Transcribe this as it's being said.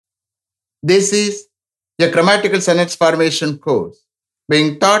This is a grammatical sentence formation course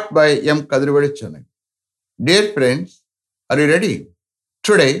being taught by M. Kadirvadi. Dear friends, are you ready?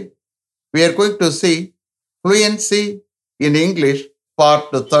 Today, we are going to see Fluency in English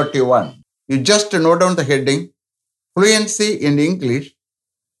part 31. You just note down the heading Fluency in English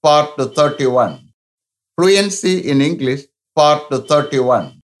part 31. Fluency in English part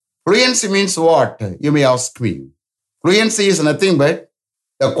 31. Fluency means what? You may ask me. Fluency is nothing but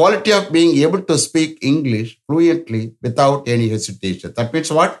the quality of being able to speak English fluently without any hesitation. That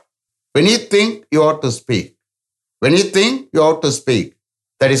means what? When you think you ought to speak, when you think you ought to speak,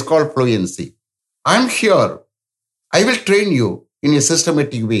 that is called fluency. I'm here. I will train you in a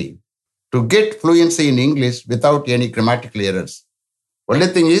systematic way to get fluency in English without any grammatical errors. Only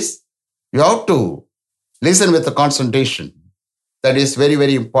thing is, you have to listen with the concentration. That is very,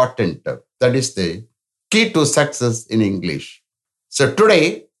 very important. That is the key to success in English. So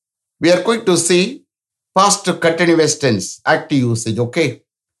today, we are going to see past continuous tense, active usage. Okay.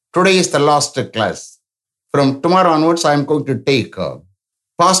 Today is the last class. From tomorrow onwards, I am going to take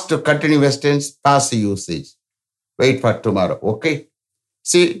past continuous tense, passive usage. Wait for tomorrow. Okay.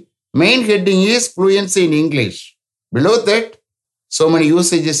 See, main heading is fluency in English. Below that, so many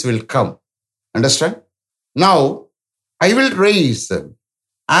usages will come. Understand? Now, I will raise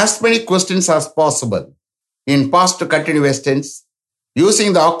as many questions as possible in past continuous tense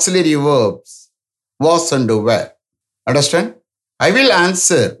using the auxiliary verbs was and were. Understand? I will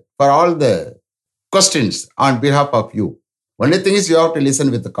answer for all the questions on behalf of you. Only thing is you have to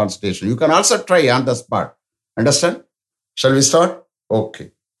listen with the concentration. You can also try on the spot. Understand? Shall we start?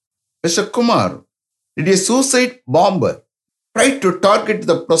 Okay. Mr. Kumar, did a suicide bomber try to target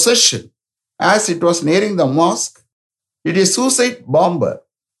the procession as it was nearing the mosque? Did a suicide bomber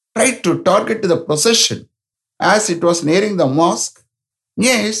try to target the procession as it was nearing the mosque?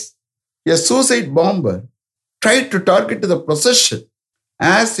 Yes, a suicide bomber tried to target the procession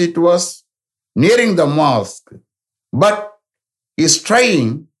as it was nearing the mosque, but his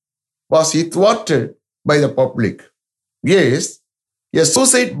trying was thwarted by the public. Yes, a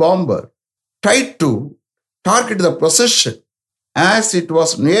suicide bomber tried to target the procession as it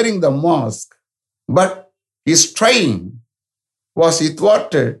was nearing the mosque, but his trying was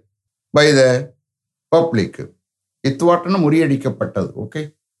thwarted by the public. Thwarted முறியடிக்கப்பட்டது. Okay.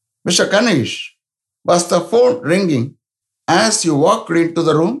 Mr. Ganesh, was the phone ringing as you walked into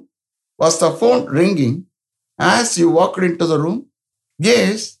the room? Was the phone ringing as you walked into the room?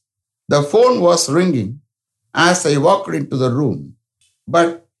 Yes, the phone was ringing as I walked into the room,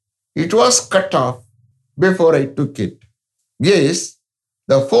 but it was cut off before I took it. Yes,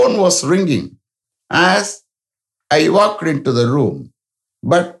 the phone was ringing as I walked into the room,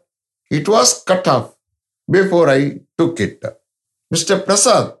 but it was cut off before I took it. Mr.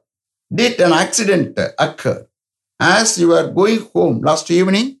 Prasad, did an accident occur as you were going home last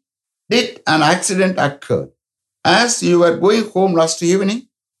evening? Did an accident occur as you were going home last evening?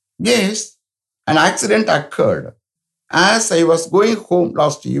 Yes, an accident occurred as I was going home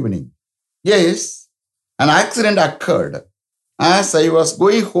last evening. Yes, an accident occurred as I was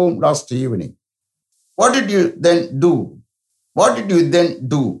going home last evening. What did you then do? What did you then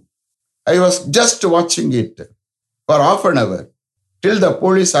do? I was just watching it for half an hour till the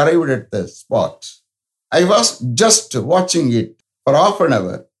police arrived at the spot. I was just watching it for half an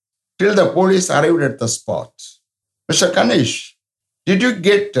hour till the police arrived at the spot. Mr. Ganesh, did you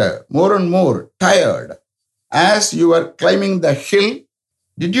get more and more tired as you were climbing the hill?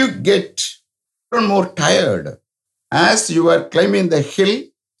 Did you get more and more tired as you were climbing the hill?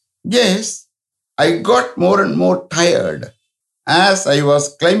 Yes, I got more and more tired as I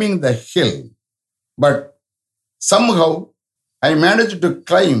was climbing the hill, but somehow I managed to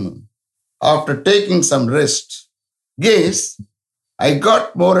climb after taking some rest. Yes, I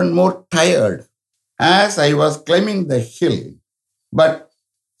got more and more tired as I was climbing the hill, but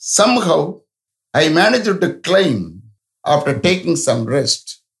somehow I managed to climb after taking some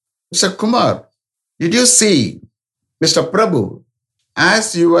rest. Mr. Kumar, did you see Mr. Prabhu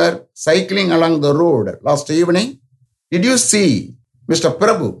as you were cycling along the road last evening? Did you see Mr.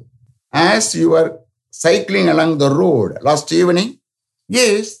 Prabhu as you were cycling along the road last evening?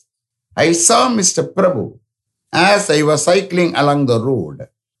 Yes, I saw Mr. Prabhu as I was cycling along the road.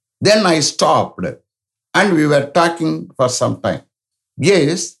 Then I stopped and we were talking for some time.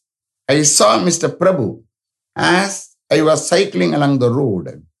 Yes, I saw Mr. Prabhu as I was cycling along the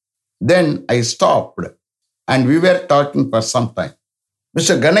road. Then I stopped and we were talking for some time.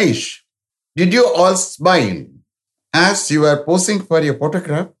 Mr. Ganesh, did you all smile as you were posing for a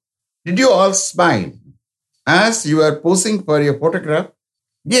photograph? Did you all smile as you were posing for a photograph?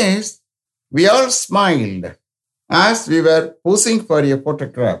 Yes, We all smiled as we were posing for a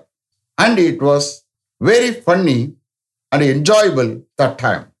photograph, and it was very funny and enjoyable that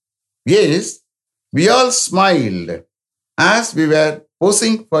time. Yes, we all smiled as we were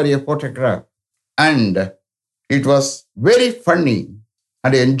posing for a photograph, and it was very funny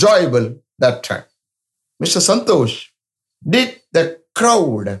and enjoyable that time. Mr. Santosh, did the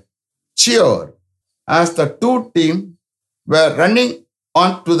crowd cheer as the two teams were running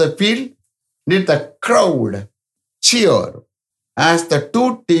onto the field? Did the crowd cheer as the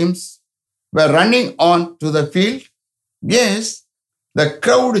two teams were running onto the field? Yes, the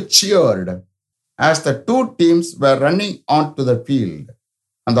crowd cheered as the two teams were running onto the field,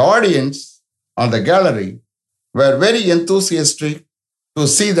 and the audience on the gallery were very enthusiastic to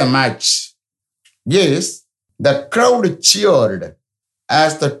see the match. Yes, the crowd cheered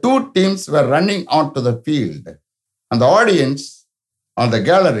as the two teams were running onto the field, and the audience on the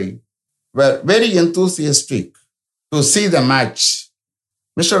gallery were very enthusiastic to see the match.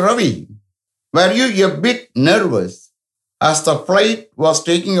 Mr. Ravi, were you a bit nervous as the flight was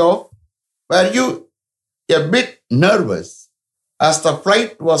taking off? Were you a bit nervous as the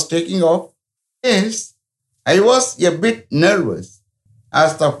flight was taking off? Yes, I was a bit nervous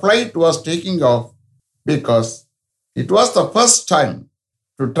as the flight was taking off because it was the first time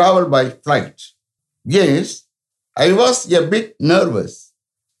to travel by flight. Yes, I was a bit nervous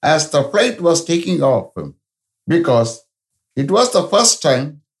as the flight was taking off because it was the first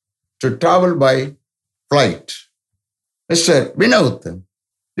time to travel by flight. Mr. Vinod,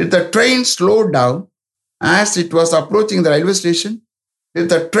 did the train slow down as it was approaching the railway station? Did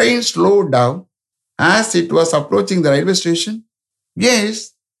the train slow down as it was approaching the railway station?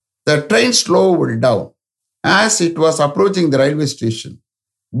 Yes, the train slowed down as it was approaching the railway station.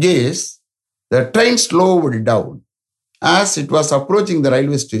 Yes, the train slowed down as it was approaching the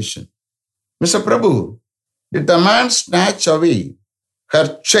railway station. Mr. Prabhu, did the man snatch away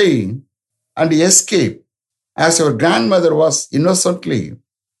her chain and escape as your grandmother was innocently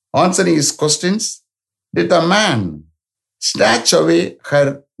answering his questions? Did the man snatch away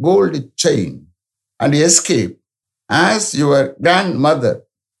her gold chain and escape as your grandmother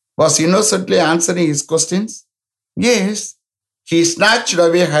was innocently answering his questions? Yes, he snatched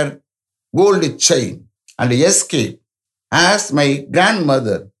away her gold chain and escaped as my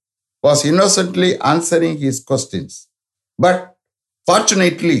grandmother was innocently answering his questions. But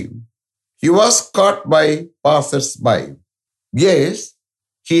fortunately, he was caught by passers-by. Yes,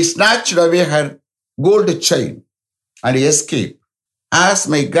 he snatched away her gold chain and escaped as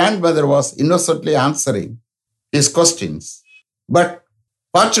my grandmother was innocently answering his questions. But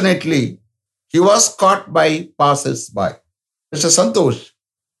fortunately, he was caught by passers-by. Mr. Santosh,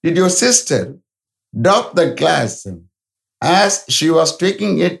 did your sister drop the glass as she was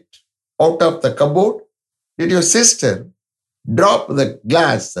taking it out of the cupboard? Did your sister drop the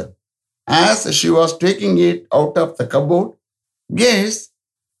glass as she was taking it out of the cupboard? Yes,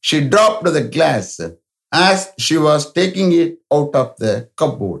 she dropped the glass as she was taking it out of the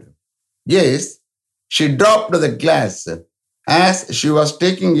cupboard. Yes, she dropped the glass as she was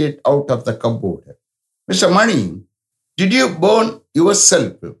taking it out of the cupboard. Mr. Mani, did you burn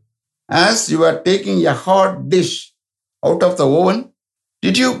yourself as you were taking a hot dish out of the oven?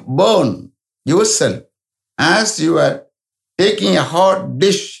 Did you burn yourself as you were taking a hot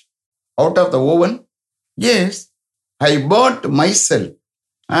dish out of the oven? Yes, I burnt myself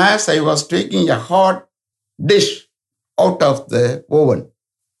as I was taking a hot dish out of the oven.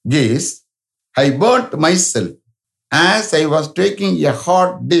 Yes, I burnt myself as I was taking a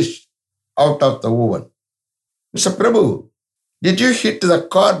hot dish out of the oven. Mr. Prabhu, did you hit the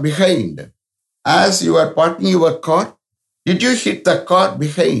car behind as you were parking your car? Did you hit the car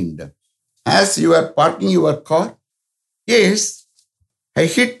behind as you were parking your car? Yes, I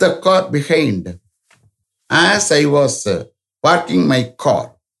hit the car behind as I was parking my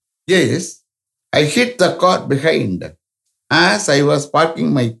car. Yes, I hit the car behind as I was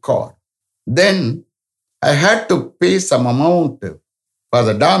parking my car. Then I had to pay some amount for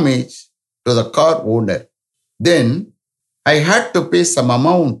the damage to the car owner. Then I had to pay some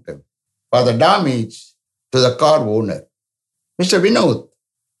amount for the damage to the car owner. Mr. Vinod,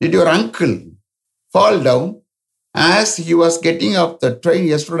 did your uncle fall down as he was getting off the train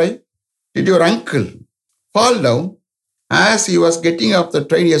yesterday? Did your uncle fall down as he was getting off the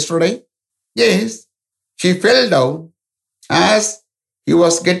train yesterday? Yes, he fell down as he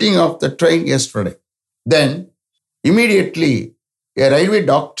was getting off the train yesterday. Then, immediately, a railway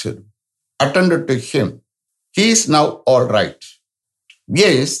doctor attended to him. He is now all right.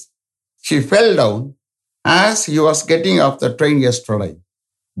 Yes, he fell down as he was getting off the train yesterday.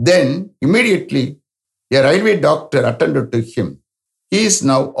 Then immediately a railway doctor attended to him. He is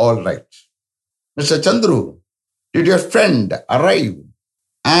now all right. Mr. Chandru, did your friend arrive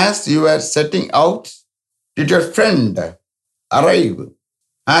as you were setting out? Did your friend arrive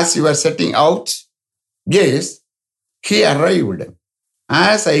as you were setting out? Yes, he arrived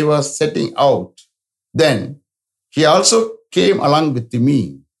as I was setting out. Then he also came along with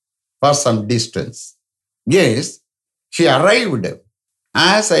me for some distance. Yes, he arrived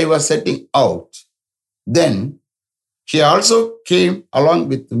as I was setting out. Then he also came along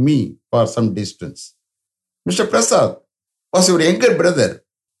with me for some distance. Mr. Prasad, was your younger brother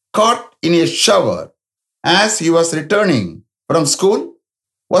caught in a shower as he was returning from school?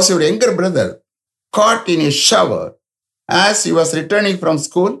 Was your younger brother caught in a shower as he was returning from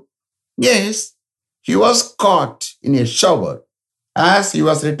school? Yes, he was caught in a shower as he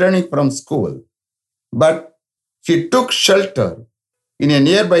was returning from school, but he took shelter in a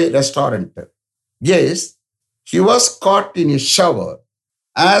nearby restaurant. Yes, he was caught in a shower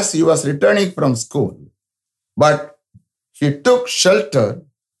as he was returning from school, but he took shelter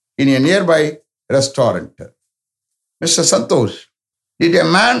in a nearby restaurant. Mr. Santosh, did a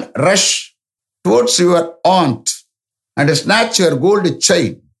man rush towards your aunt and snatch her gold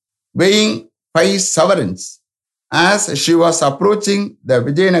chain weighing 5 sovereigns as she was approaching the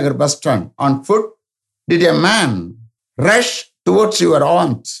Vijayanagar bus stand on foot? Did a man rush towards your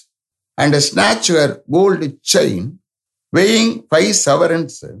aunt and snatch her gold chain weighing 5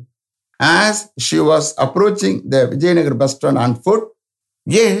 sovereigns as she was approaching the Vijayanagar bus stand on foot?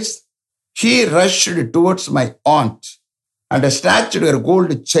 Yes, he rushed towards my aunt and snatched her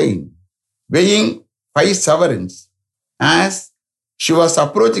gold chain weighing 5 sovereigns as she was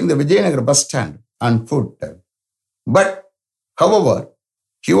approaching the Vijayanagar bus stand on foot. But, however,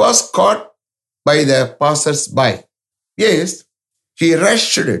 he was caught by the passers-by. Yes, he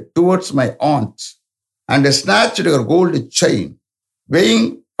rushed towards my aunt and snatched her gold chain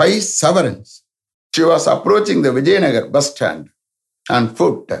weighing 5 sovereigns. She was approaching the Vijayanagar bus stand on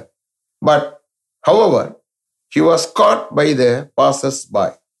foot. But, however, he was caught by the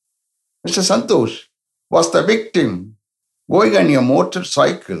passers-by. Mr. Santosh, was the victim going on a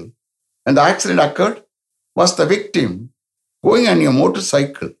motorcycle when the accident occurred? Was the victim going on a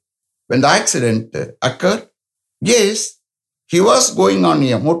motorcycle when the accident occurred? Yes, he was going on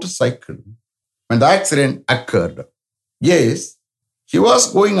a motorcycle when the accident occurred. Yes, he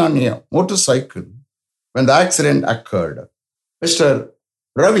was going on a motorcycle when the accident occurred. Mr.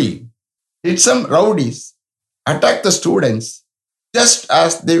 Ravi, did some rowdies attack the students just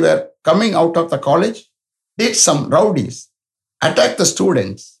as they were coming out of the college? Did some rowdies attack the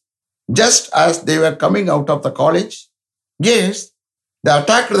students just as they were coming out of the college? Yes, they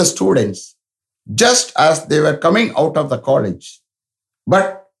attacked the students just as they were coming out of the college.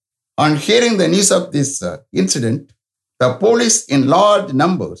 But on hearing the news of this incident, the police in large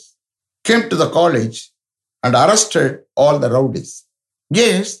numbers came to the college and arrested all the rowdies.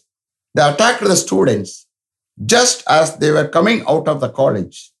 Yes, they attacked the students just as they were coming out of the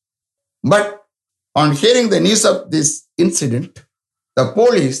college. But on hearing the news of this incident, the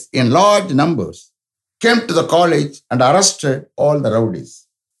police in large numbers came to the college and arrested all the rowdies.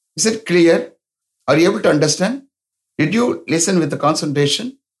 Is it clear? Are you able to understand? Did you listen with the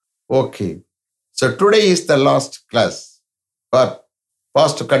concentration? Okay. So today is the last class for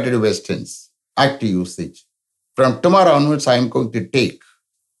past continuous tense, active usage. From tomorrow onwards, I am going to take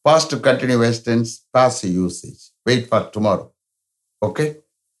past continuous tense, passive usage. Wait for tomorrow. Okay?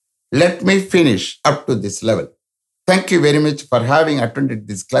 Let me finish up to this level. Thank you very much for having attended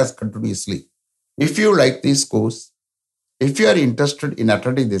this class continuously. If you like this course, if you are interested in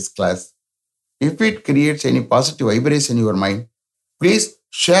attending this class, if it creates any positive vibration in your mind, please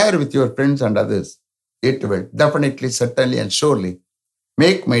share with your friends and others. It will definitely, certainly, and surely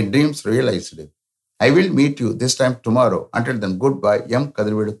make my dreams realized. I will meet you this time tomorrow. Until then, goodbye. M.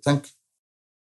 Kadrivedu. Thank you.